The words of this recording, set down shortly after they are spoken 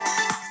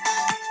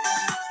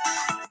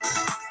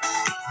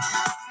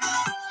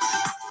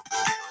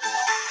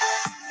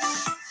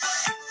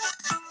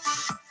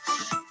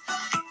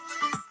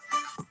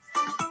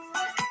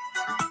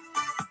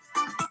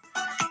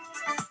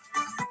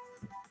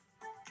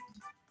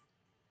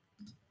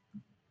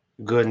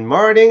Good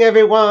morning,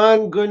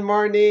 everyone. Good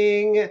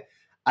morning.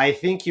 I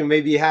think you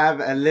maybe have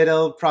a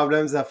little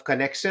problems of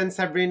connection,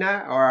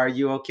 Sabrina, or are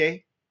you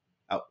okay?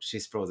 Oh,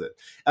 she's frozen.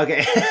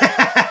 Okay.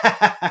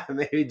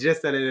 Maybe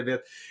just a little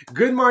bit.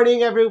 Good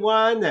morning,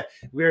 everyone.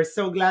 We're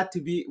so glad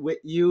to be with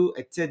you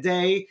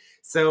today.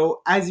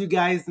 So, as you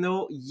guys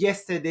know,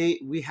 yesterday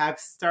we have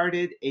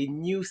started a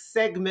new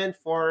segment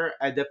for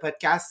the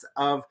podcast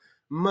of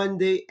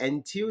Monday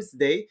and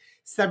Tuesday.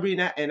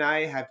 Sabrina and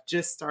I have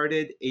just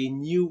started a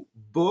new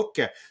book.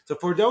 So,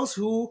 for those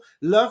who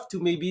love to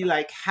maybe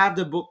like have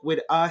the book with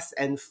us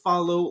and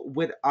follow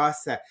with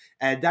us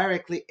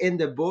directly in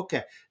the book,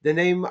 the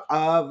name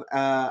of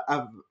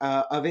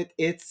it,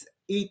 it's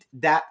Eat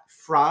That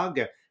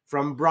Frog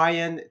from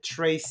Brian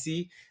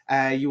Tracy.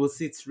 You will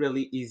see it's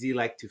really easy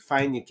like to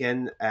find. You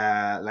can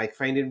like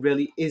find it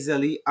really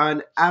easily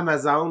on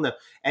Amazon.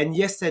 And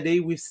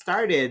yesterday we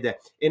started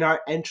in our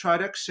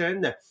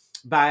introduction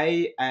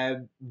by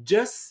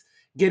just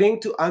getting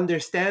to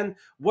understand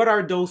what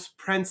are those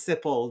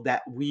principles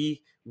that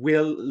we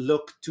will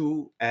look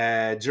to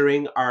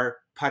during our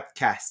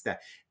podcast.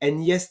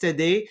 And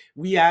yesterday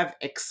we have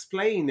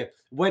explained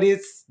what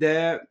is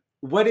the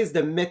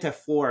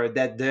metaphor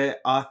that the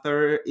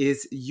author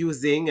is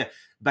using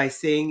by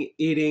saying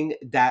eating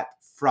that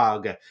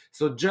frog.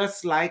 So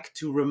just like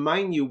to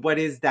remind you what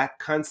is that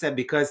concept,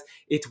 because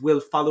it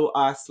will follow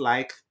us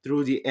like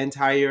through the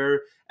entire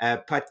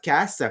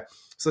podcast.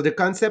 So the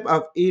concept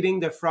of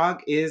eating the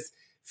frog is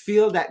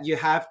feel that you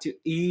have to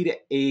eat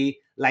a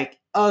like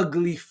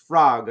ugly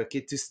frog,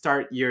 okay, to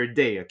start your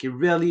day, okay,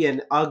 really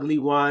an ugly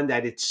one,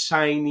 that it's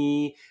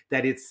shiny,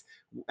 that it's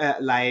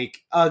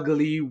like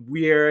ugly,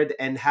 weird,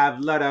 and have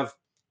a lot of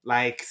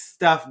like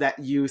stuff that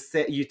you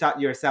said you thought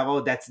yourself,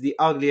 oh, that's the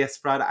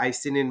ugliest frog I've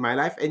seen in my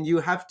life, and you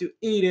have to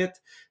eat it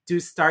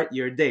to start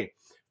your day.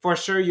 For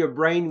sure your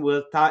brain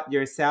will thought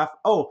yourself,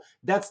 oh,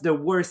 that's the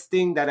worst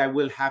thing that I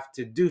will have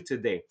to do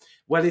today.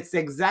 Well, it's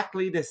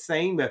exactly the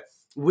same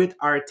with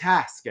our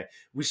task.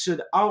 We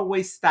should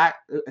always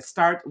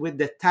start with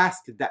the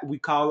task that we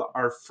call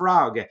our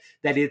frog,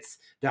 that it's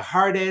the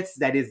hardest,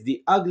 that is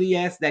the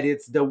ugliest, that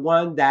it's the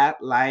one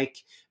that like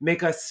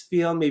make us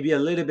feel maybe a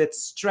little bit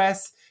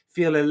stressed,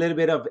 feel a little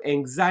bit of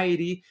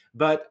anxiety,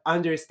 but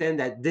understand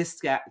that this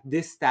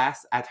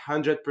task at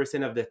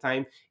 100% of the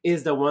time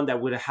is the one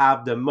that would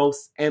have the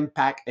most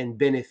impact and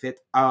benefit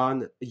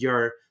on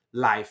your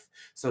life.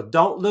 So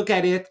don't look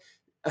at it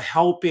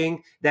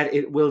hoping that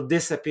it will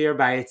disappear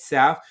by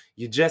itself.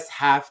 You just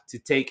have to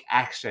take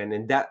action,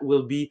 and that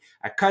will be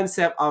a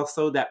concept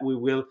also that we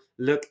will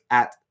look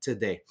at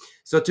today.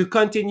 So to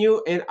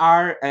continue in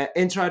our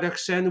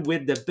introduction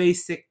with the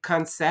basic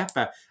concept,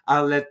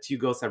 I'll let you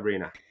go,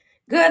 Sabrina.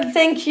 Good,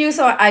 thank you.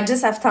 So I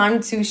just have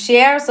time to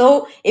share.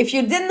 So if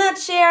you did not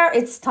share,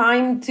 it's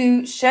time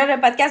to share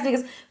the podcast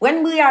because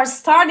when we are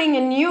starting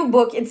a new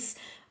book, it's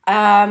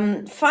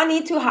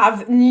funny to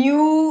have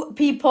new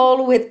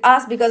people with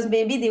us because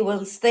maybe they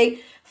will stay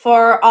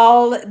for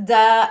all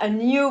the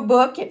new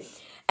book.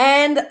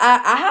 And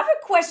I have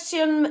a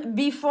question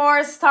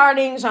before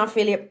starting,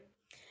 Jean-Philippe.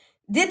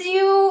 Did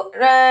you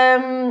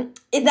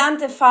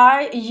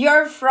identify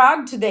your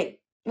frog today?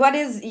 What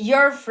is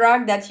your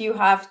frog that you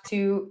have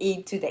to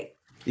eat today?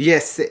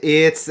 Yes,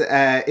 it's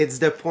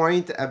the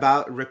point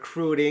about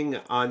recruiting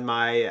on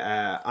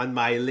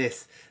my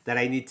list, that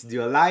I need to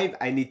do a live,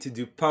 I need to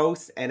do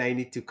posts, and I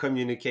need to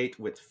communicate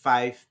with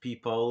 5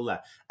 people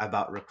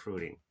about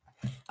recruiting.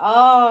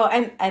 Oh,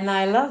 and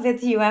I love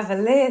it. You have a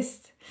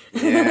list.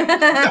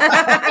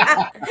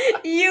 Yeah.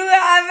 You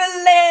have a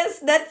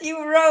list that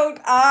you wrote.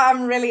 Ah,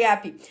 I'm really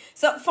happy.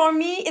 So for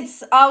me,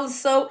 it's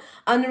also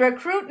on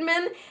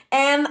recruitment,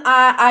 and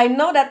I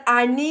know that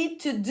I need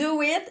to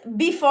do it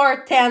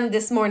before 10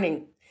 this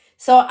morning.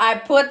 So I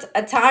put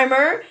a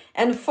timer,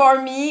 and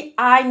for me,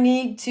 I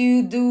need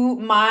to do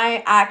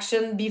my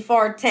action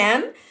before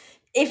 10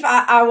 if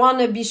I want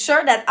to be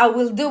sure that I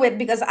will do it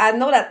because I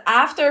know that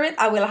after it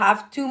I will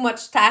have too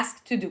much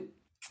task to do.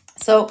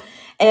 So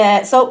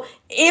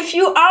if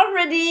you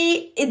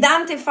already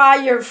identify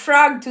your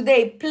frog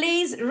today,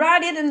 please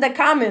write it in the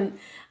comment.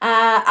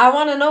 I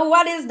want to know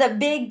what is the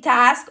big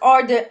task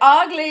or the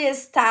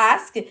ugliest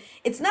task.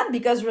 It's not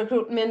because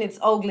recruitment is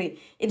ugly.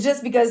 It's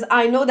just because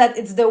I know that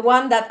it's the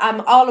one that I'm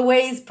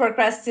always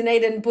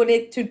procrastinate and put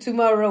it to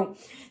tomorrow.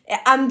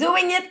 I'm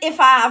doing it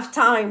if I have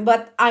time,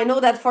 but I know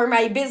that for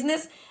my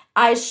business,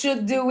 I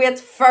should do it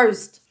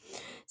first.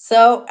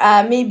 So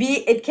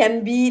maybe it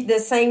can be the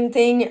same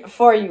thing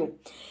for you.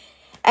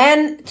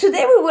 And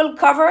today we will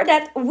cover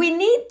that we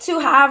need to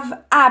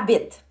have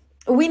habit.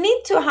 We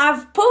need to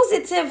have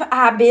positive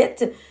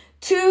habit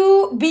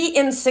to be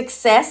in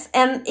success.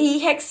 And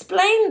he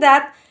explained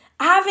that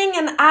having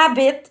an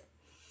habit,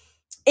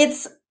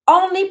 it's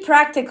only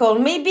practical.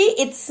 Maybe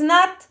it's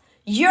not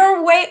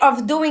your way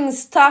of doing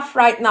stuff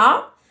right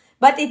now,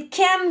 but it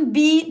can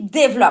be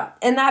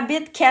developed. An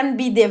habit can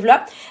be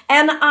developed.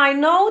 And I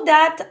know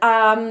that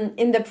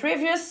in the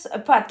previous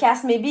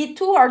podcast, maybe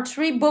 2 or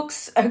 3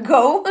 books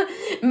ago,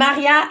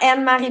 Maria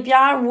and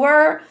Marie-Pierre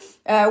were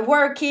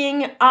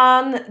working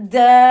on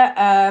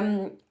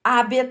the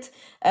habit,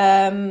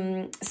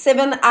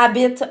 7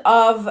 habit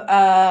of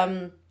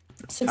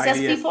success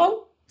Highly eff-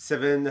 people,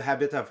 Seven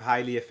habit of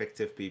highly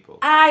effective people.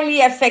 highly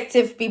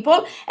effective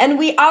people. And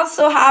we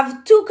also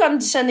have 2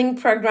 conditioning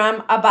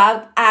program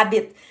about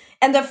habit.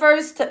 And the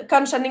first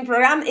conditioning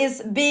program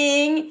is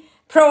being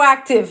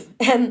proactive.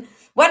 And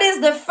what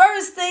is the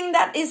first thing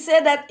that is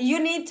said that you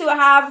need to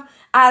have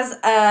as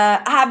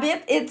a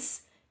habit?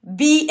 It's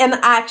be in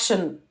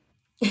action.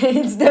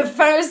 It's the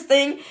first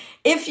thing.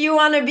 If you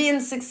want to be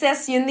in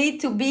success, you need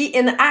to be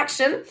in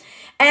action.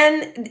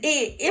 And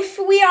if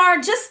we are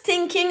just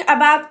thinking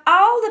about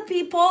all the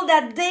people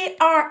that they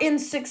are in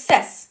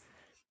success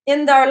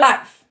in their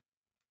life,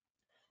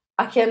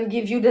 I can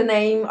give you the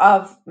name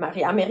of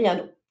Maria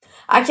Meriano.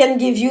 I can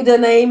give you the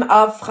name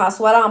of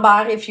François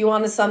Lambert if you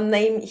want some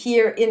name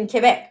here in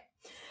Quebec.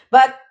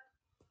 But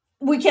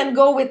we can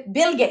go with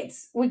Bill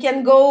Gates. We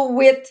can go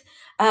with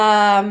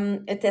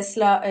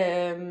Tesla,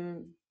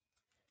 Elon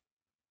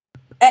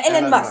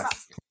Elon Musk.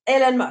 Musk.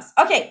 Elon Musk.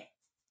 Okay.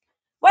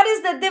 What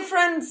is the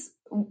difference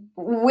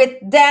with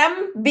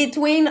them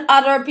between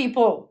other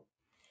people?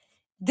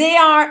 They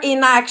are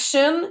in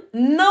action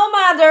no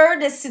matter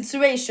the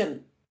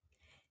situation.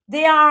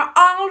 They are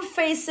all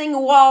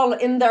facing wall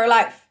in their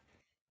life.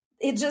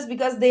 It's just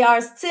because they are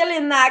still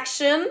in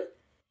action,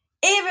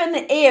 even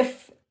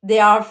if they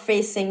are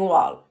facing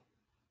wall.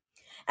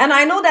 And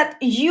I know that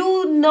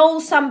you know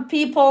some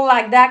people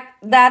like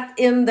that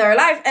in their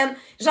life. And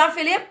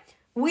Jean-Philippe,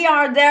 we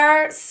are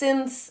there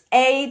since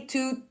 8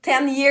 to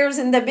 10 years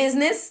in the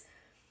business.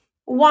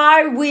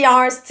 Why we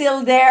are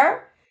still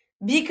there?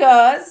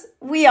 Because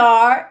we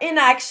are in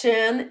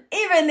action,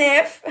 even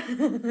if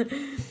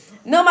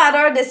no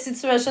matter the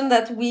situation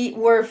that we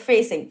were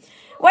facing.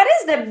 What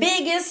is the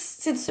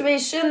biggest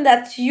situation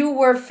that you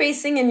were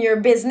facing in your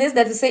business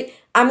that you say,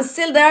 I'm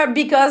still there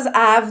because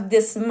I have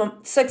this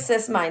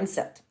success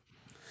mindset?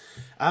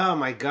 Oh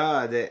my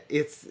God,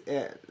 it's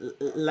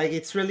like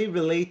it's really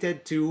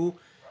related to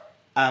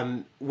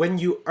when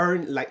you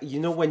earn, like,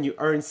 when you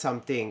earn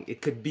something.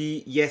 It could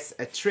be, yes,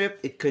 a trip,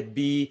 it could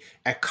be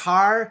a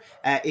car,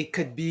 it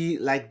could be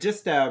like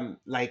just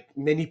like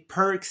many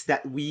perks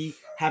that we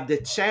have the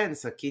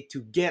chance, okay,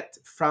 to get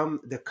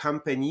from the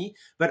company,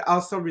 but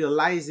also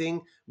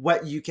realizing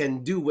what you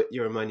can do with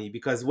your money,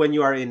 because when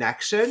you are in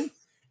action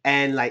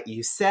and like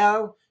you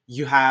sell,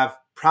 you have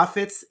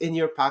profits in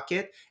your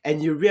pocket,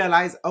 and you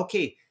realize,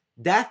 okay,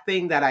 that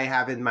thing that I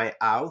have in my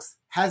house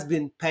has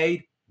been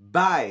paid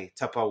by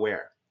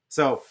Tupperware.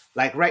 So,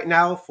 like right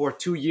now, for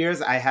 2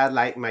 years, I had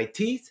like my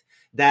teeth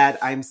that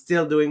I'm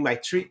still doing my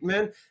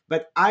treatment,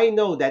 but I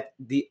know that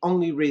the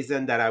only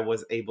reason that I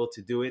was able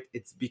to do it,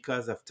 it's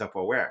because of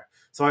Tupperware.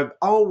 So I've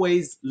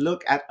always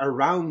looked at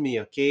around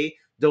me, okay,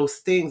 those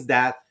things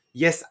that,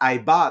 yes, I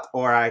bought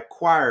or I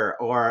acquire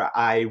or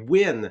I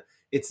win.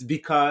 It's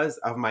because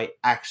of my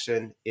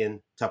action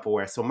in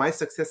Tupperware. So my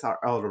success are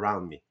all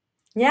around me.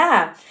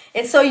 Yeah.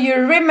 And so you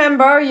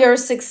remember your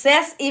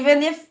success,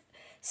 even if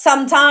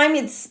sometimes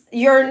it's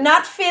you're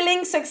not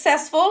feeling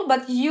successful,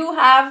 but you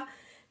have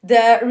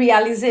the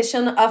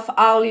realization of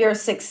all your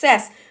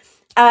success.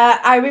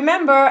 I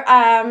remember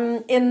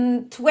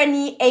in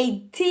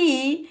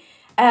 2018,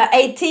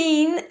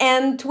 18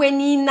 and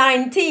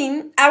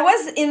 2019, I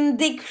was in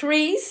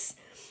decrease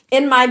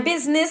in my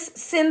business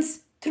since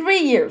 3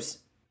 years.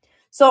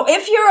 So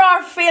if you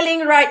are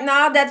feeling right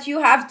now that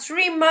you have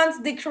 3 months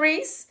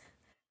decrease,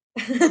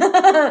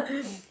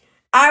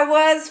 I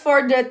was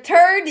for the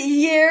third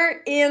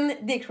year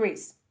in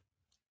decrease.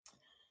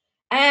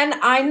 And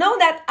I know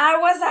that I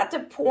was at a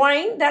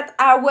point that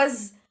I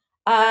was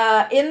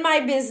in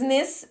my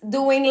business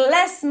doing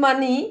less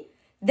money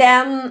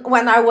than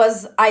when I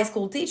was high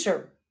school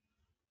teacher.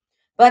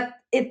 But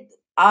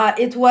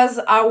it was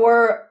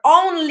our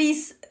only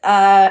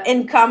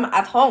income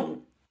at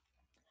home.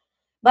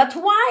 But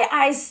why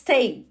I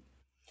stayed?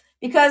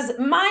 Because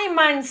my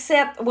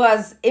mindset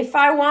was if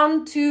I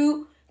want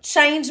to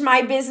change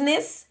my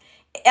business,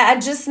 I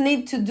just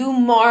need to do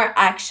more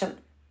action.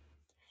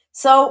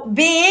 So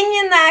being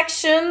in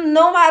action,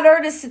 no matter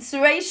the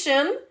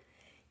situation,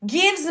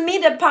 gives me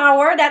the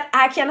power that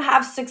I can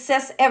have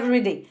success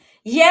every day.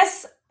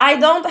 Yes, I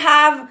don't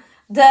have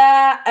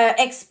the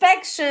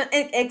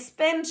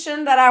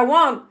expansion that I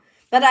want,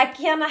 but I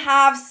can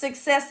have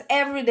success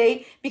every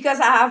day because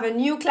I have a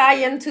new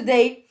client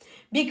today,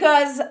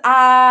 because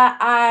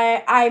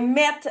I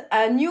met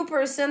a new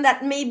person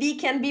that maybe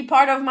can be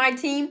part of my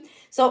team.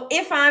 So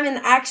if I'm in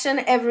action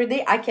every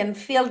day, I can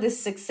feel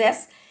this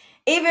success.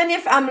 Even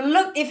if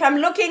I'm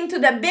looking to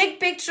the big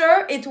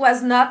picture, it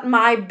was not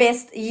my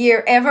best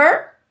year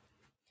ever,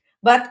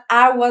 but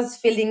I was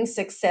feeling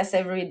success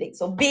every day.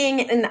 So being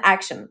in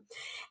action.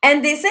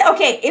 And they say,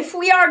 okay, if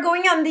we are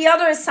going on the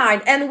other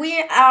side and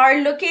we are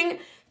looking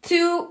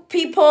to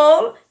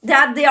people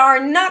that they are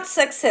not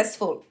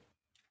successful.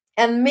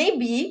 And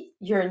maybe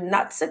you're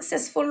not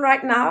successful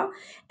right now,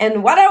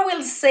 and what I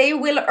will say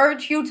will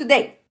hurt you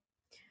today.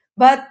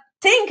 But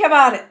think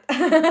about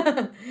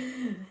it.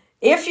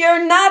 If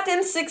you're not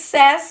in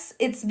success,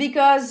 it's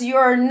because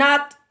you're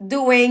not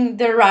doing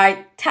the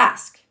right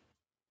task.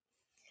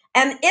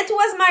 And it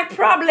was my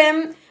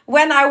problem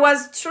when I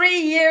was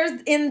 3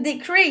 years in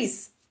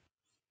decrease.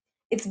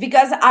 It's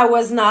because I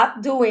was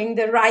not doing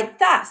the right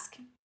task.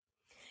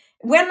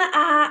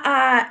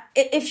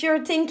 If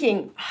you're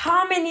thinking,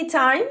 how many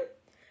times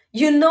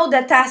you know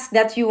the task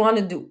that you want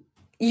to do,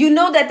 you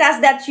know the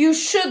task that you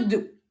should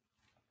do,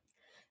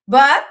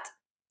 but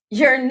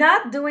you're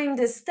not doing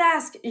this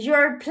task,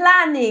 you're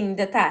planning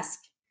the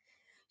task.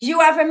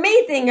 You have a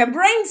meeting, a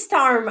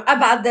brainstorm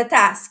about the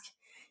task.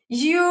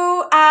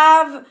 You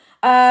have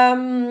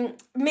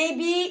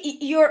maybe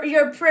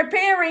you're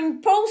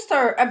preparing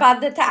poster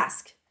about the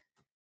task.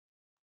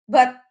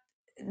 But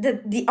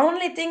the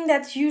only thing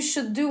that you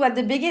should do at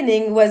the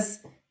beginning was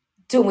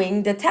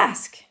doing the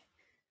task.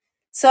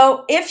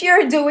 So if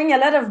you're doing a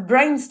lot of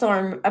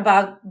brainstorm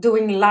about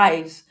doing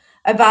lives,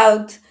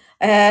 about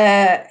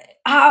uh,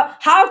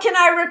 how can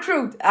I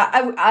recruit?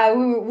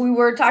 We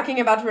were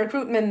talking about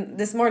recruitment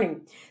this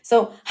morning.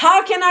 So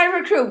how can I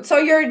recruit? So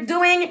you're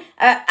doing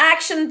an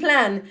action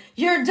plan.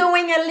 You're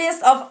doing a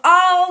list of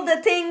all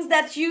the things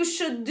that you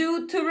should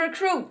do to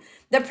recruit.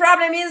 The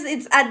problem is,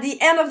 it's at the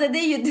end of the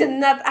day, you did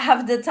not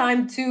have the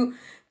time to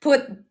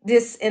put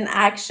this in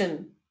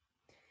action.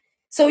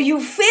 So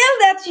you feel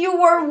that you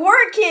were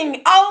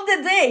working all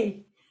the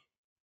day,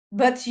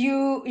 but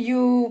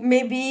you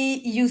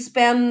maybe you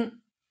spend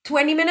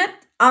 20 minutes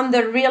on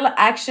the real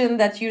action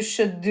that you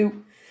should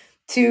do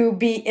to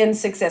be in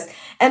success.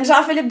 And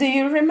Jean-Philippe, do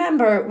you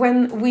remember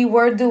when we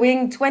were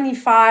doing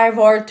 25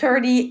 or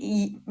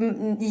 30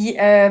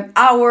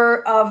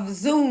 hour of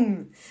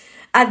Zoom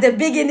at the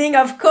beginning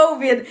of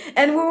COVID,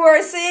 and we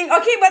were saying,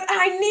 okay, but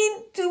I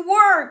need to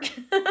work.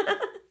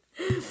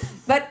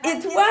 But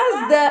it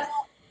was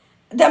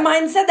the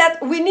mindset that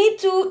we need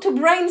to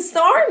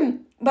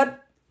brainstorm,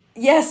 but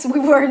yes, we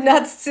were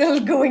not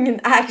still going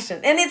in action.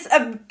 And it's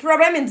a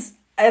problem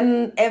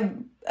in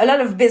a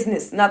lot of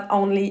business, not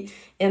only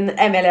in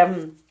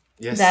MLM.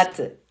 Yes. That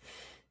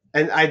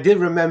And I did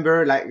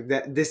remember like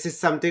that this is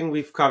something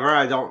we've covered.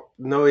 I don't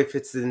know if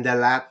it's in the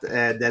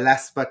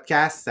last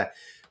podcast,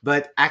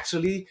 but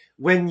actually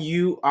when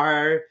you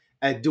are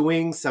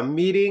doing some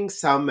meetings,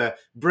 some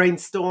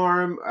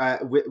brainstorm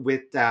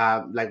with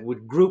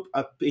group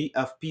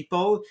of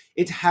people,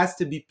 it has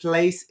to be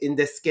placed in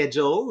the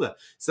schedule.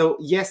 So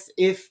yes,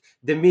 if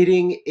the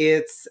meeting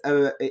it's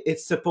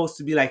supposed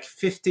to be like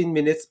 15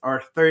 minutes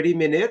or 30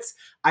 minutes,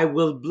 I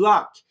will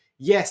block,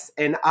 yes,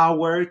 an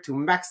hour to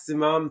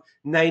maximum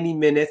 90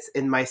 minutes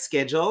in my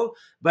schedule,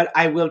 but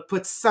I will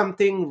put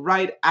something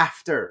right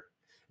after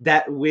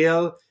that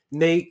will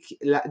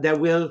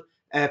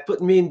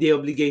put me in the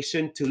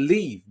obligation to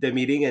leave the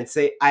meeting and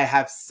say I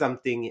have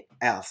something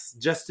else,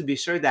 just to be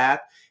sure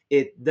that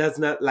it does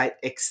not like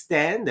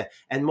extend.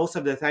 And most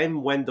of the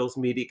time when those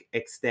meetings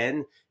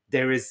extend,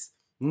 there is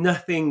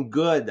nothing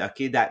good,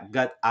 okay, that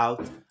got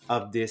out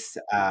of this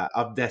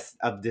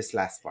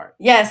last part.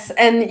 yes,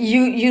 and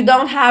you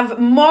don't have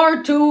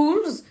more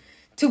tools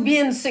to be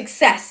in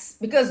success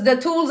because the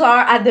tools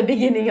are at the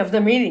beginning of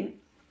the meeting.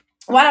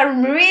 What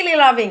I'm really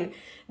loving,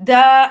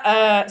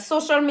 the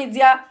social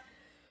media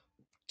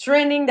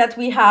training that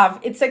we have,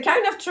 it's a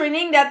kind of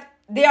training that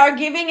they are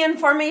giving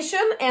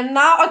information, and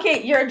now,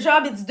 okay, your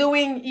job, it's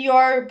doing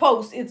your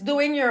post, it's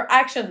doing your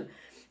action.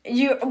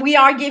 We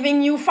are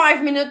giving you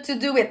 5 minutes to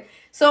do it.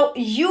 So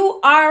you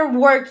are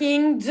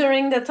working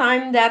during the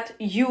time that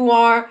you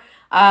are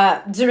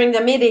during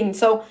the meeting.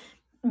 So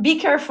be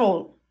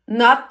careful,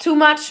 not too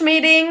much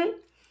meeting,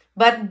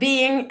 but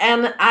being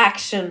an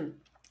action.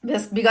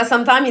 Because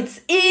sometimes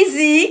it's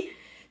easy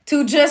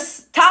to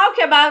just talk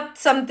about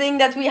something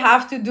that we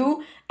have to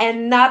do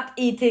and not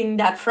eating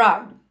that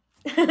frog.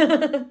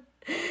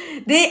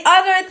 The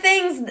other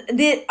things,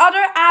 the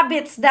other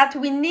habits that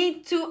we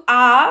need to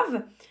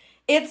have,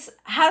 it's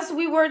as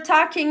we were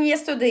talking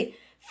yesterday,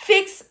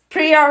 fix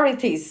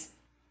priorities.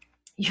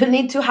 You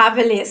need to have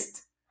a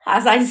list.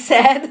 As I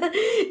said,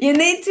 you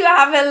need to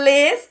have a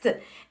list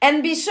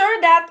and be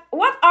sure that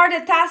what are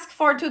the tasks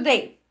for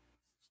today?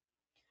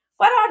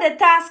 What are the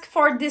tasks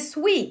for this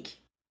week?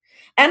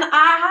 And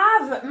I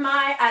have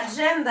my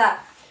agenda.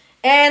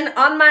 And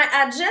on my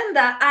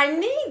agenda, I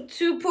need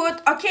to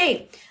put,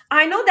 okay,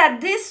 I know that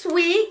this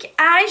week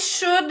I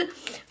should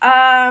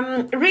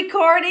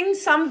recording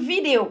some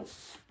video.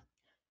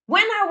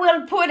 When I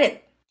will put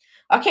it?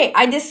 Okay,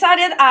 I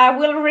decided I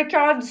will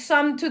record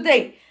some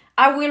today.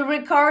 I will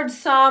record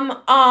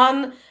some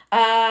on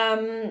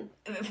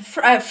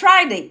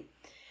Friday.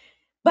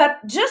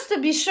 But just to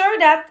be sure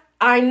that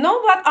I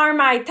know what are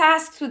my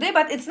tasks today,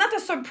 but it's not a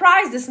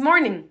surprise this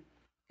morning.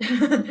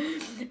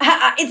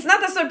 It's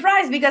not a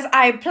surprise because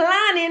I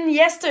planned in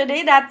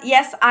yesterday that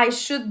yes, I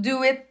should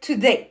do it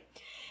today.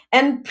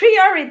 And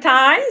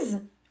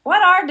prioritize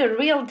what are the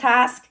real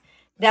tasks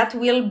that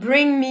will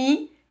bring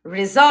me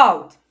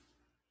result.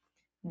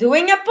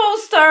 Doing a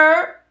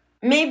poster,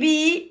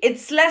 maybe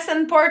it's less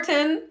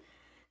important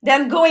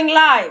than going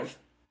live.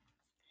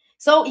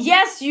 So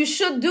yes, you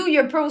should do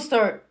your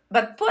poster,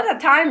 but put a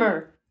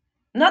timer,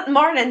 not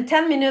more than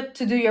 10 minutes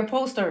to do your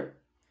poster.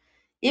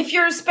 If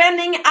you're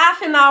spending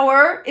half an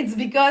hour, it's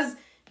because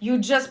you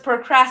just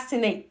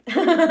procrastinate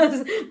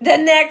the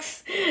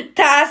next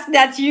task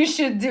that you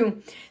should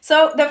do.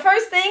 So the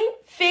first thing,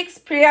 fix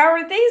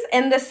priorities.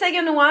 And the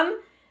second one,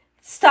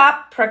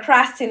 stop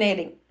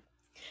procrastinating.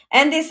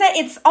 And they say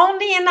it's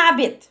only an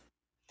habit.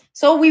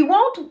 So we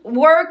won't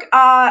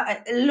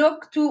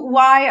look to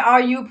why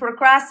are you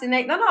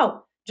procrastinate.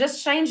 No.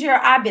 Just change your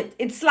habit.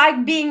 It's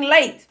like being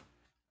late.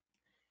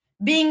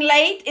 Being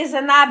late is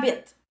an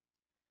habit.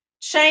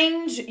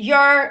 Change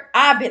your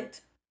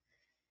habit.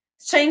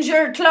 Change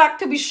your clock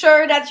to be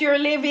sure that you're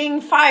leaving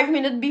 5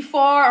 minutes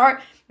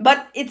before,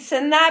 but it's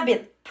an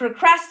habit.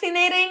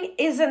 Procrastinating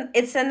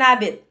it's an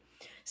habit.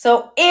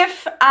 So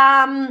if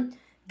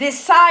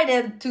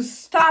decided to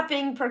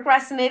stopping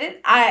procrastinating,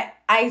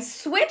 I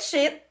switch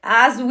it,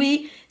 as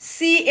we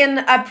see in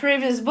a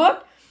previous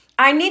book.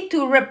 I need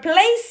to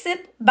replace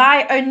it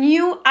by a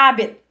new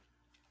habit.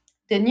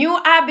 The new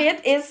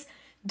habit is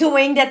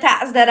doing the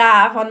task that I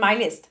have on my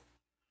list.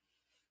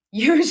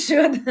 You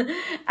should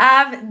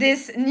have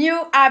this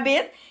new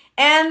habit.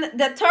 And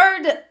the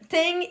third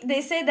thing,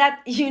 they say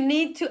that you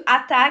need to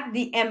attack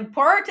the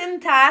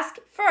important task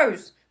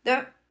first,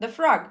 the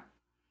frog.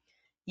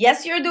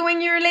 Yes, you're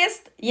doing your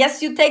list.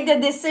 Yes, you take the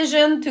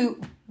decision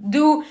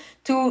do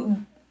to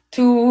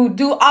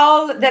do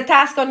all the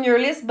tasks on your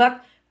list,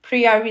 but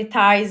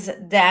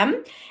prioritize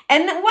them.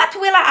 And what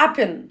will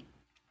happen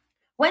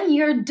when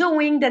you're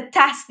doing the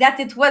task that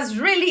it was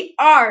really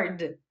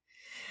hard?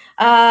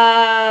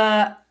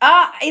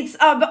 It's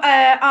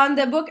on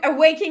the book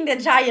Awaking the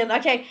Giant.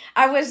 Okay,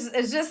 I was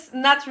just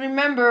not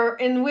remember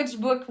in which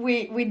book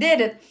we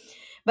did it,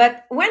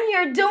 but when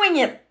you're doing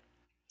it,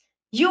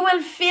 you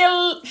will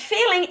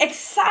feeling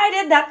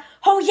excited that,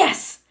 oh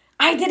yes,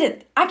 I did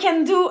it. I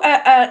can do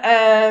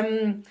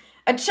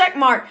a check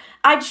mark.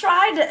 I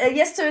tried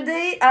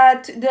yesterday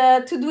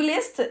the to-do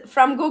list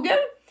from Google,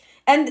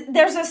 and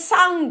there's a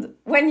sound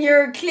when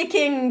you're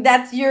clicking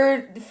that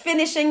you're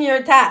finishing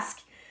your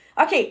task.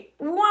 Okay,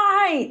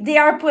 why they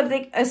are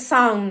putting a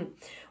sound?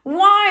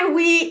 Why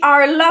we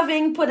are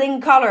loving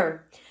putting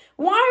color?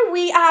 Why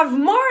we have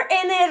more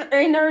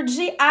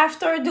energy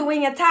after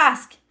doing a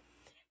task?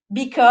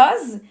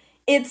 Because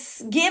it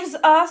gives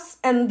us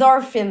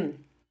endorphin.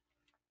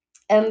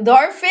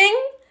 Endorphin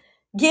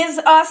gives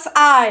us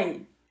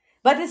high,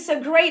 but it's a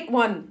great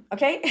one,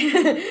 okay?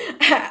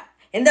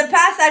 In the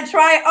past, I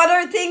tried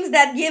other things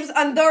that gives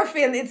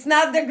endorphin. It's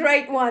not the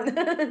great one.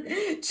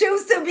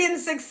 Choose to be in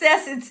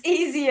success. It's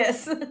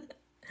easiest.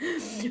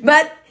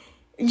 But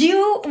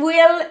you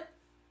will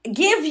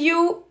give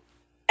you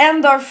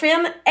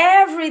endorphin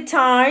every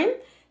time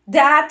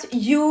that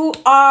you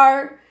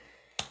are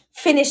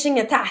finishing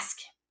a task.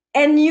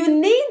 And you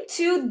need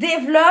to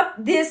develop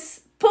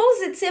this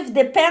positive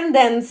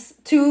dependence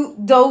to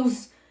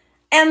those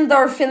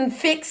endorphin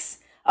fix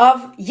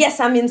of, yes,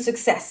 I'm in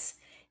success.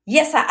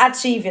 Yes, I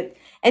achieve it.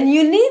 And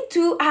you need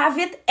to have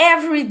it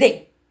every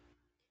day.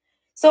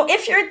 So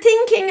if you're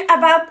thinking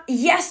about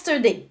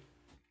yesterday,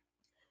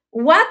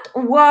 what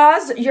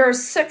was your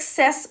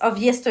success of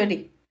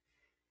yesterday?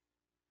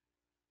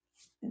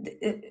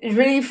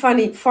 Really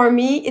funny. For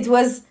me, it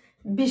was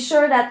be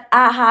sure that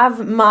I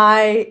have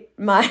my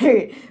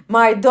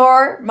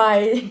door,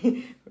 my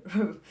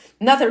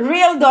not a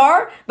real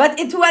door, but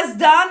it was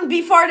done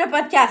before the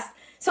podcast.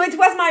 So it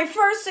was my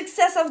first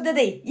success of the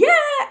day. Yeah,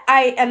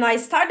 I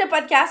start the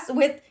podcast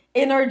with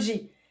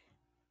energy.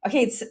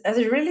 Okay, it's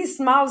a really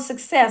small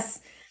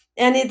success,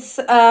 and it's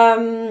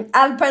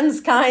Alpen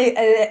Sky,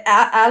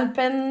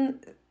 Alpen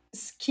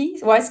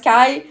ski, or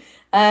sky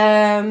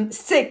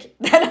stick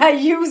that I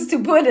used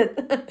to put it.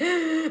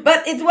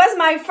 But it was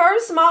my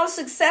first small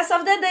success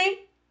of the day.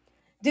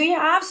 Do you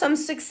have some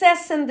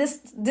success in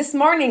this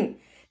morning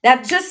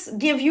that just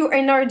give you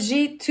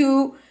energy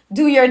to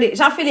do your day?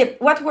 Jean-Philippe,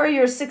 what were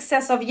your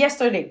success of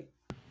yesterday?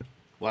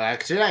 Well,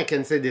 actually, I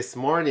can say this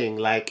morning,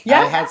 like I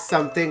Yeah? had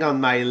something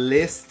on my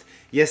list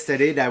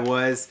yesterday that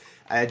was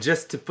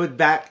just to put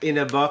back in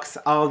a box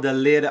all the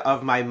lid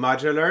of my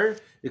modular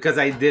because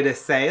I did a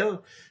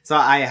sale. So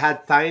I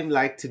had time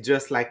like to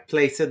just like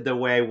place it the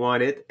way I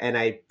want it, and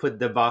I put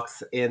the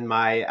box in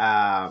my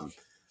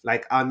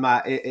like on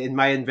my in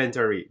my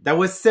inventory. That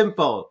was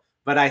simple,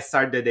 but I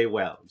started the day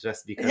well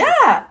just because of that.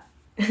 Yeah.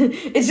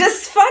 It's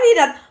just funny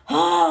that,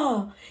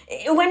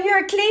 when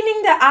you're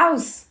cleaning the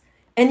house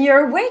and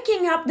you're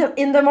waking up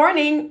in the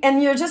morning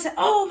and you're just,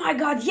 oh my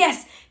God,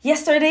 yes,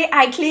 yesterday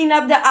I cleaned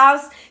up the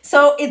house.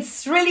 So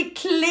it's really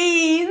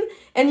clean,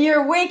 and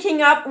you're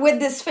waking up with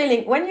this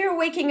feeling. When you're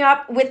waking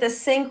up with a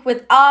sink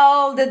with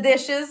all the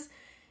dishes,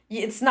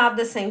 it's not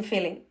the same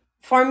feeling.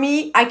 For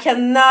me, I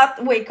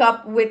cannot wake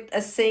up with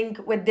a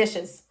sink with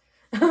dishes.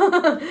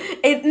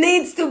 It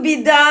needs to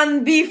be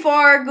done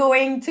before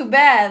going to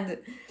bed.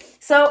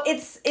 So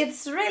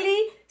it's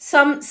really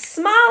some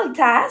small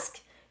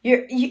task.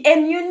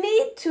 And you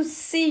need to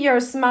see your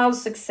small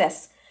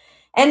success.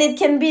 And it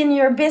can be in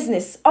your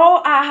business.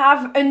 Oh, I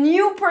have a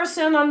new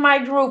person on my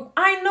group.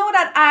 I know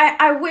that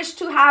I wish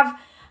to have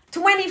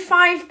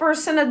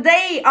 25% a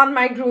day on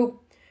my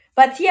group.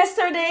 But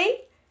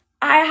yesterday,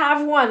 I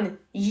have one.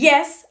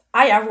 Yes,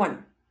 I have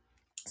one.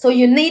 So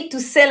you need to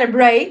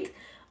celebrate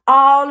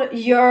all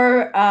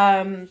your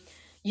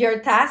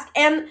task.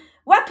 And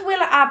what will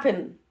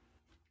happen?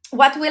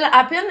 What will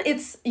happen?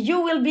 It's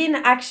you will be in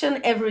action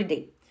every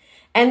day.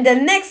 And the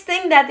next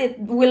thing that it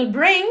will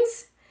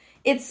brings,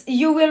 it's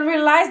you will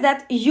realize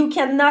that you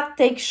cannot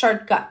take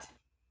shortcut.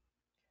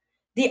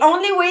 The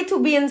only way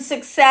to be in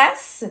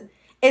success,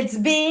 it's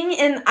being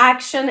in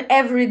action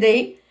every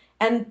day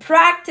and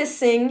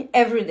practicing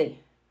every day.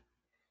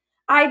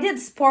 I did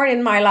sport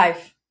in my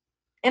life,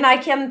 and I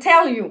can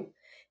tell you,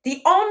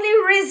 the only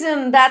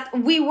reason that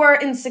we were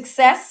in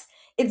success,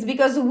 it's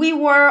because we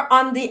were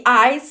on the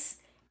ice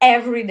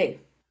every day.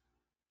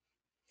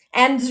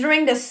 And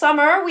during the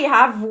summer, we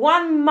have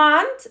 1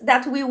 month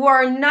that we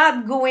were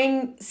not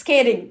going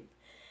skating.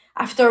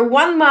 After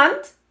 1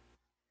 month,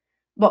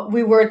 but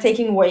we were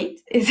taking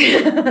weight.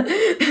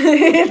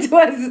 It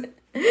was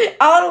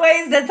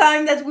always the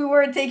time that we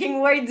were taking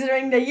weight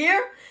during the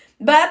year.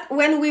 But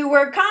when we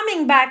were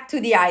coming back to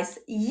the ice,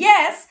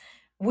 yes,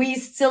 we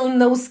still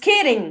know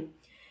skating.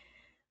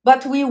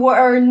 But we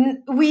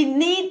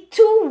need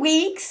 2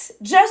 weeks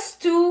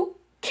just to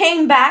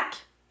came back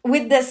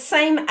with the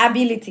same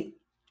ability.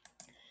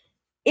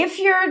 If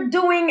you're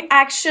doing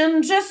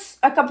action just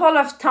a couple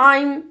of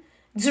times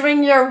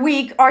during your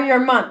week or your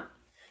month,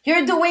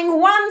 you're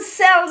doing one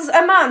sales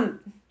a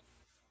month,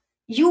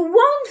 you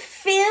won't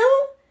feel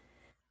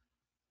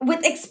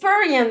with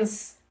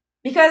experience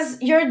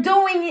because you're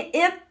doing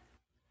it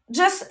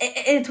just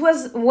it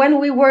was when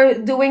we were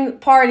doing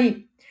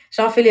party,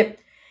 Jean-Philippe,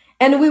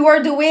 and we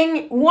were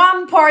doing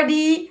one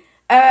party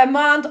a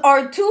month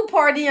or two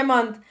party a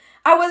month.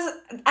 I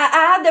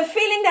had the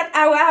feeling that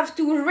I would have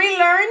to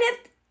relearn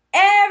it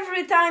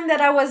every time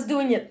that I was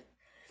doing it.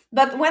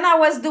 But when I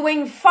was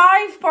doing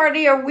 5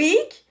 party a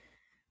week,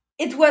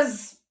 it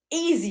was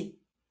easy.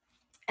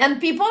 And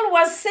people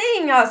was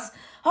saying us,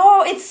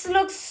 "Oh, it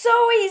looks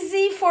so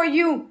easy for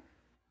you."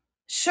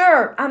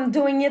 Sure, I'm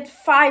doing it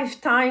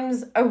 5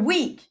 times a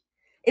week.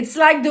 It's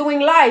like doing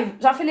live.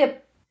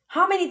 Jean-Philippe,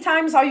 how many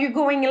times are you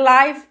going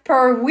live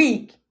per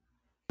week?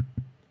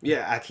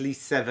 Yeah, at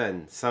least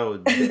seven. So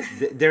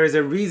there is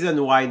a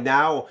reason why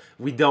now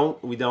we don't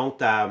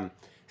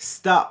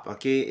stop,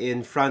 okay,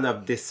 in front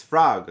of this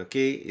frog,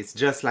 okay. It's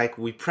just like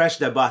we press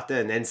the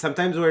button, and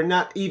sometimes we're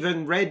not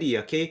even ready,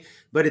 okay.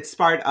 But it's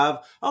part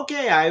of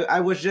okay. I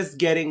was just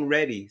getting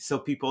ready, so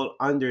people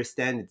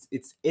understand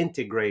it's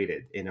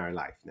integrated in our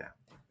life now.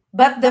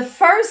 But the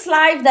first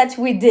live that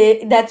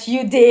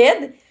you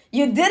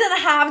didn't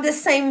have the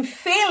same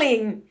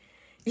feeling.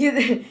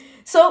 You,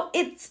 so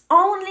it's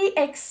only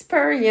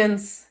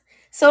experience.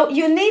 So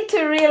you need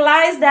to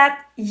realize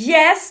that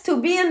yes,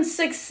 to be in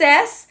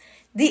success,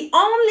 the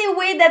only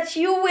way that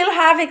you will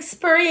have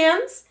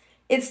experience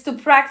is to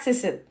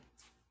practice it.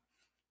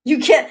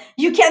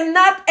 You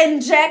cannot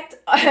inject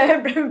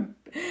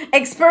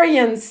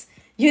experience.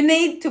 You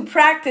need to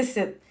practice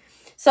it.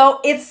 So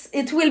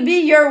it will be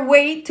your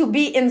way to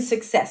be in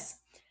success.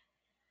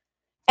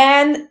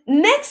 And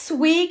next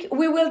week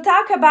we will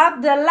talk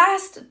about the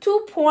last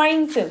 2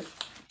 points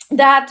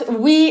that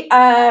we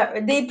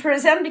they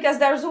present, because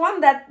there's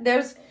one that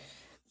there's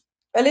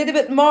a little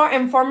bit more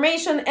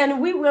information,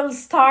 and we will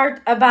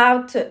start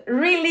about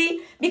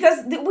really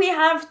because we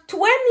have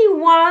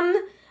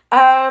 21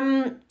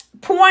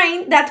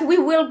 point that we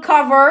will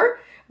cover,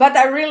 but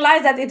I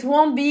realize that it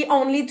won't be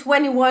only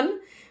 21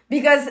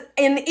 because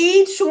in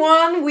each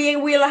one we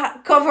will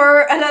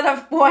cover a lot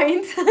of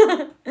points.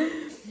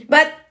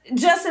 But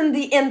just in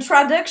the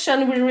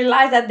introduction, we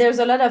realize that there's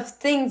a lot of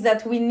things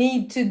that we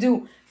need to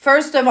do.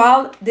 First of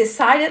all,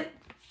 decide it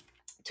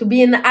to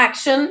be in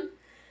action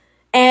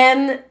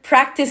and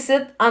practice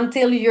it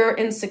until you're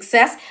in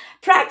success.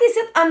 Practice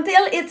it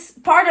until it's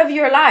part of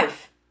your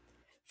life.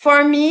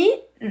 For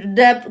me,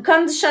 the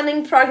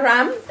conditioning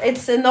program,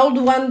 it's an old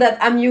one that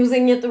I'm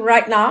using it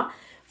right now.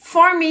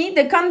 For me,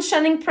 the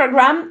conditioning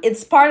program,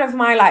 it's part of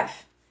my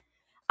life.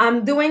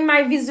 I'm doing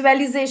my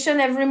visualization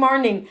every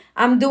morning.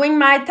 I'm doing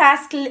my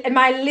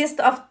list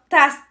of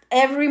tasks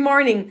every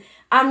morning.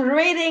 I'm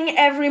reading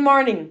every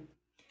morning.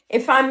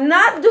 If I'm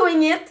not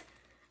doing it,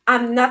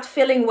 I'm not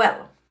feeling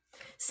well.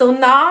 So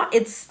now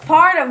it's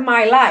part of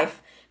my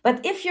life.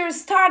 But if you're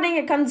starting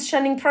a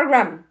conditioning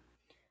program,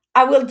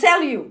 I will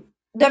tell you,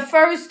 the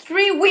first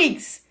 3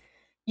 weeks,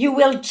 you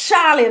will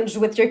challenge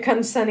with your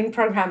conditioning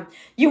program.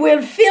 You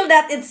will feel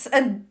that it's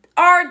a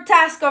hard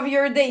task of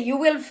your day. You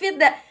will feel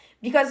that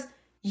because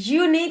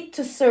you need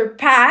to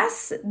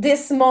surpass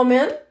this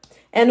moment.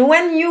 And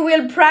when you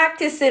will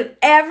practice it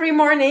every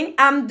morning,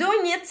 I'm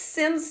doing it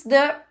since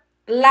the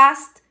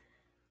last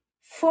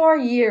 4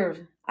 years,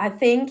 I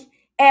think,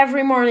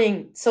 every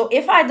morning. So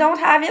if I don't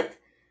have it,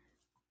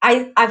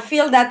 I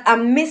feel that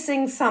I'm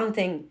missing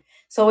something.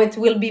 So it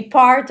will be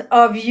part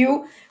of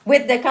you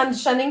with the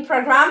conditioning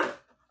program.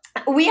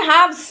 We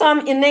have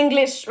some in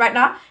English right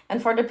now,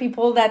 and for the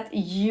people that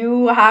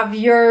you have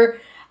your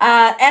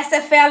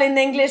SFL in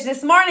English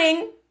this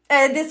morning,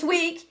 this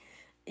week,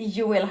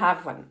 you will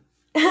have one.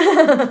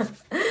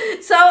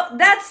 So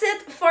that's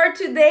it for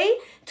today.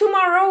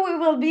 Tomorrow we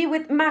will be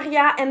with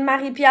Maria and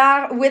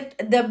Marie-Pierre with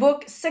the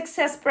book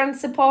Success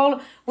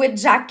Principle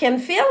with Jack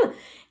Canfield.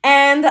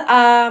 And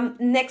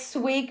next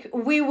week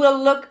we will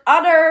look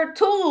other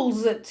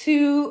tools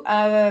to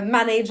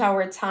manage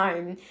our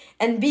time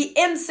and be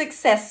in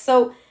success.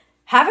 So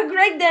have a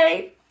great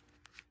day.